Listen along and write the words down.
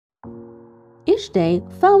Each day,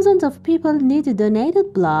 thousands of people need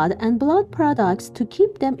donated blood and blood products to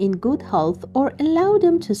keep them in good health or allow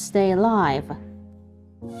them to stay alive.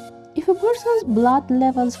 If a person's blood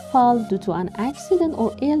levels fall due to an accident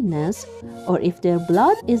or illness, or if their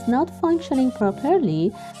blood is not functioning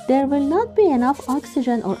properly, there will not be enough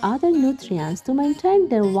oxygen or other nutrients to maintain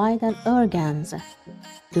their vital organs.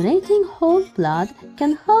 Donating whole blood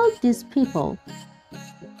can help these people.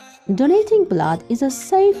 Donating blood is a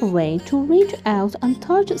safe way to reach out and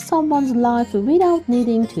touch someone's life without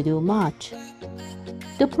needing to do much.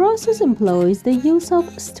 The process employs the use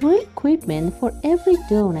of sterile equipment for every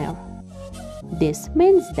donor. This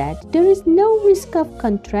means that there is no risk of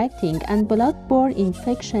contracting and blood-borne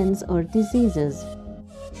infections or diseases.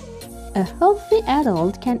 A healthy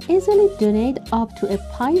adult can easily donate up to a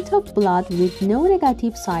pint of blood with no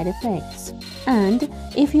negative side effects. And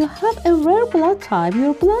if you have a rare blood type,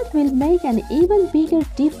 your blood will make an even bigger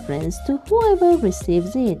difference to whoever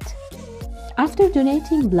receives it. After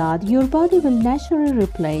donating blood, your body will naturally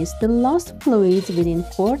replace the lost fluids within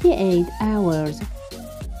 48 hours.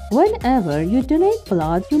 Whenever you donate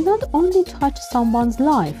blood, you not only touch someone's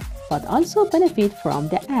life, but also benefit from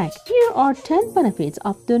the act. Here are 10 benefits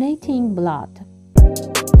of donating blood.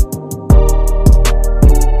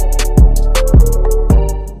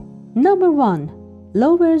 Number 1.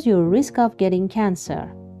 Lowers your risk of getting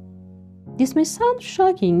cancer. This may sound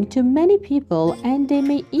shocking to many people and they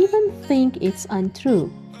may even think it's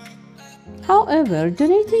untrue. However,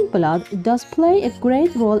 donating blood does play a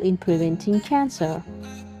great role in preventing cancer.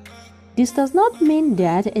 This does not mean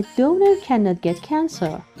that a donor cannot get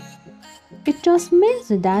cancer. It just means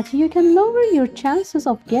that you can lower your chances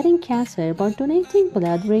of getting cancer by donating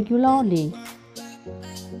blood regularly.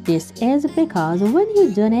 This is because when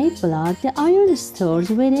you donate blood, the iron stores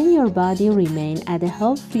within your body remain at a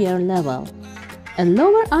healthier level. A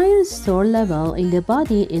lower iron store level in the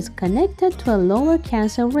body is connected to a lower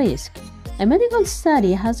cancer risk. A medical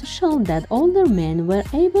study has shown that older men were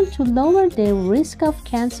able to lower their risk of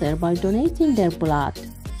cancer by donating their blood.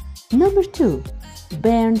 Number 2.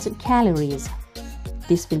 Burns calories.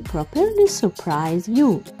 This will properly surprise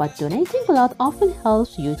you, but donating blood often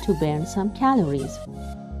helps you to burn some calories.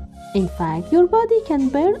 In fact, your body can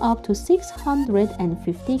burn up to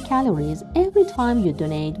 650 calories every time you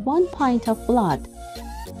donate 1 pint of blood.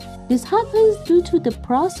 This happens due to the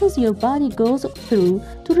process your body goes through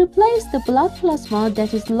to replace the blood plasma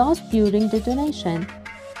that is lost during the donation.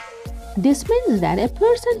 This means that a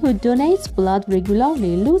person who donates blood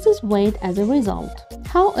regularly loses weight as a result.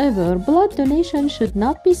 However, blood donation should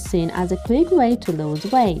not be seen as a quick way to lose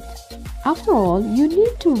weight. After all, you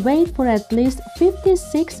need to wait for at least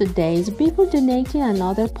 56 days before donating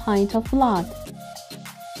another pint of blood.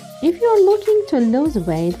 If you are looking to lose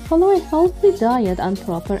weight, follow a healthy diet and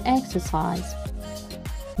proper exercise.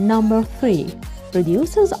 Number 3.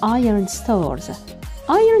 Reduces iron stores.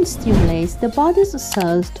 Iron stimulates the body's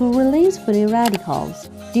cells to release free radicals.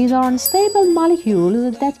 These are unstable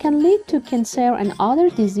molecules that can lead to cancer and other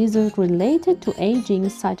diseases related to aging,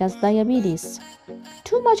 such as diabetes.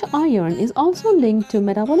 Too much iron is also linked to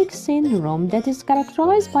metabolic syndrome that is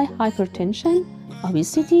characterized by hypertension,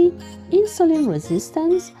 obesity, insulin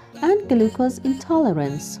resistance, and glucose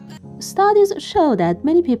intolerance. Studies show that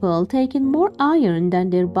many people take in more iron than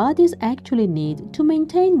their bodies actually need to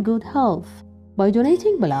maintain good health. By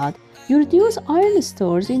donating blood, you reduce iron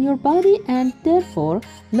stores in your body and therefore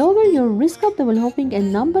lower your risk of developing a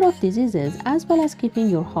number of diseases as well as keeping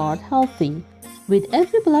your heart healthy. With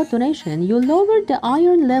every blood donation, you lower the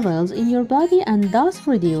iron levels in your body and thus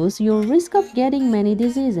reduce your risk of getting many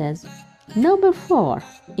diseases. Number 4.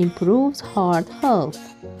 Improves heart health.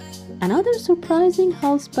 Another surprising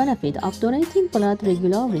health benefit of donating blood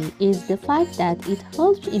regularly is the fact that it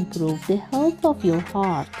helps improve the health of your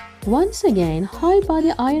heart. Once again, high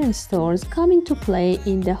body iron stores come into play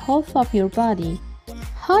in the health of your body.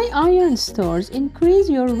 High iron stores increase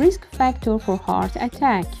your risk factor for heart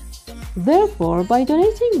attack. Therefore, by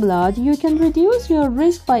donating blood, you can reduce your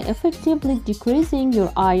risk by effectively decreasing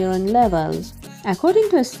your iron levels. According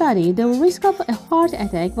to a study, the risk of a heart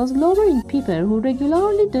attack was lower in people who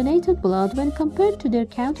regularly donated blood when compared to their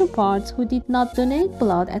counterparts who did not donate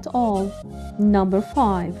blood at all. Number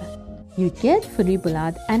 5. You get free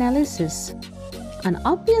blood analysis. An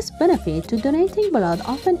obvious benefit to donating blood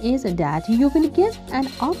often is that you will get an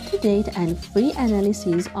up-to-date and free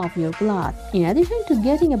analysis of your blood. In addition to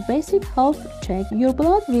getting a basic health check, your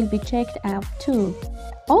blood will be checked out too.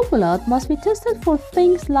 All blood must be tested for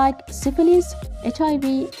things like syphilis, HIV,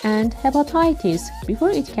 and hepatitis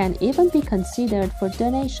before it can even be considered for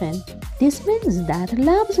donation. This means that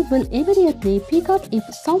labs will immediately pick up if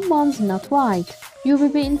someone's not right. You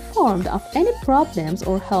will be informed of any problems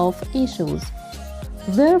or health issues.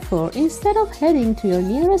 Therefore, instead of heading to your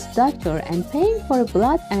nearest doctor and paying for a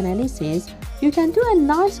blood analysis, you can do a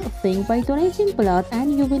nice thing by donating blood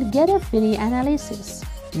and you will get a free analysis.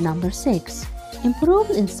 Number 6. Improved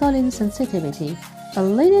insulin sensitivity. A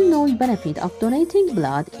little known benefit of donating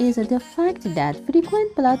blood is the fact that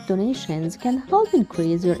frequent blood donations can help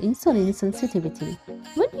increase your insulin sensitivity.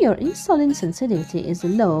 When your insulin sensitivity is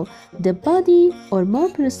low, the body, or more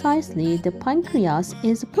precisely the pancreas,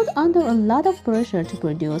 is put under a lot of pressure to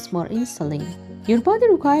produce more insulin. Your body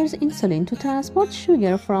requires insulin to transport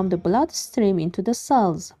sugar from the bloodstream into the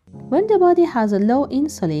cells. When the body has a low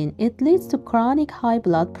insulin, it leads to chronic high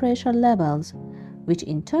blood pressure levels, which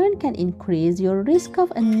in turn can increase your risk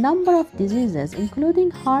of a number of diseases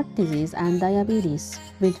including heart disease and diabetes.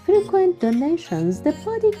 With frequent donations, the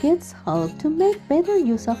body gets help to make better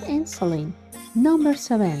use of insulin. Number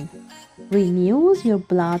 7. Renews your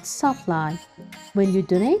blood supply. When you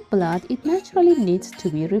donate blood, it naturally needs to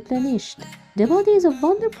be replenished. The body is a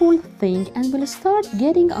wonderful thing and will start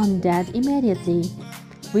getting on that immediately.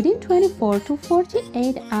 Within 24 to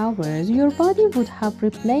 48 hours, your body would have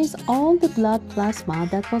replaced all the blood plasma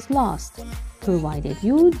that was lost, provided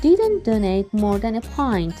you didn't donate more than a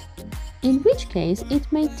pint, in which case it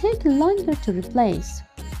may take longer to replace.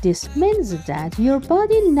 This means that your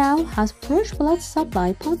body now has fresh blood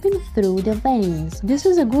supply pumping through the veins. This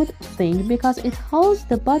is a good thing because it helps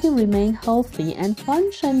the body remain healthy and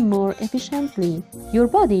function more efficiently. Your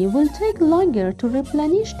body will take longer to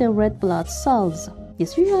replenish the red blood cells.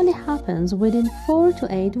 This usually happens within 4 to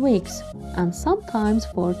 8 weeks, and sometimes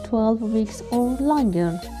for 12 weeks or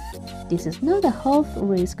longer. This is not a health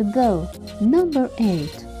risk though. Number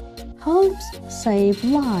 8. Helps save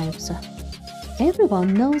lives.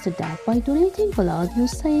 Everyone knows that by donating blood you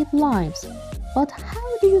save lives. But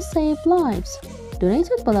how do you save lives?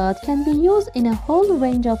 Donated blood can be used in a whole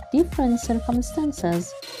range of different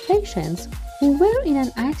circumstances. Patients who were in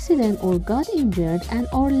an accident or got injured and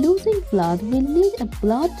are losing blood will need a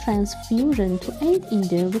blood transfusion to aid in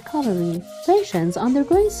their recovery. Patients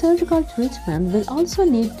undergoing surgical treatment will also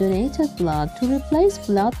need donated blood to replace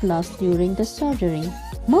blood lost during the surgery.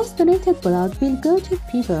 Most donated blood will go to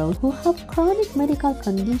people who have chronic medical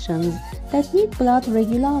conditions that need blood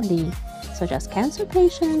regularly, such as cancer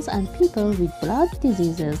patients and people with blood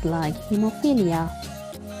diseases like hemophilia.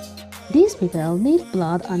 These people need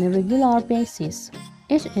blood on a regular basis.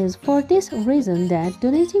 It is for this reason that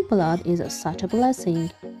donating blood is such a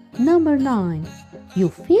blessing. Number 9. You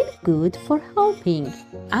feel good for helping.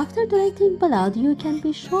 After donating blood, you can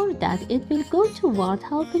be sure that it will go toward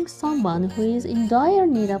helping someone who is in dire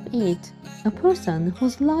need of it, a person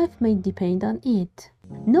whose life may depend on it.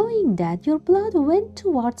 Knowing that your blood went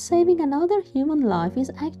toward saving another human life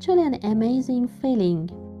is actually an amazing feeling.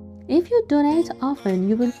 If you donate often,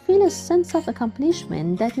 you will feel a sense of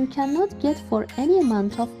accomplishment that you cannot get for any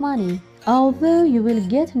amount of money. Although you will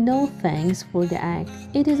get no thanks for the act,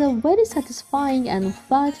 it is a very satisfying and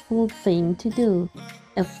thoughtful thing to do.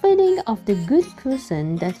 A feeling of the good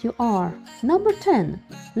person that you are. Number 10.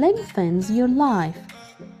 Lengthens your life.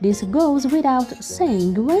 This goes without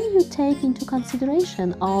saying when you take into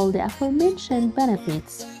consideration all the aforementioned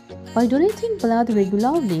benefits. By donating blood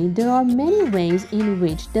regularly, there are many ways in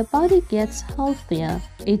which the body gets healthier.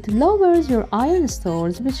 It lowers your iron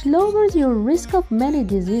stores, which lowers your risk of many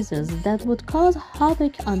diseases that would cause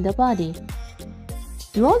havoc on the body.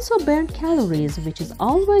 You also burn calories, which is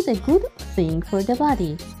always a good thing for the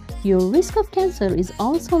body. Your risk of cancer is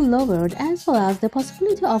also lowered, as well as the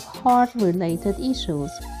possibility of heart-related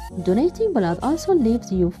issues. Donating blood also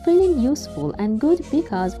leaves you feeling useful and good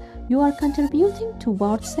because you are contributing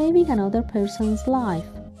towards saving another person's life.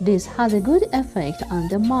 This has a good effect on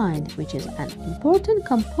the mind, which is an important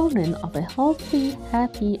component of a healthy,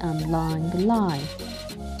 happy, and long life.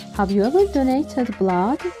 Have you ever donated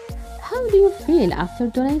blood? How do you feel after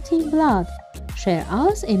donating blood? Share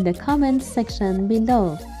us in the comments section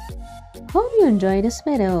below. Hope you enjoyed this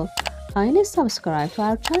video. Kindly subscribe to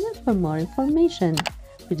our channel for more information.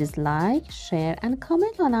 Please like, share, and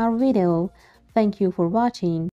comment on our video. Thank you for watching.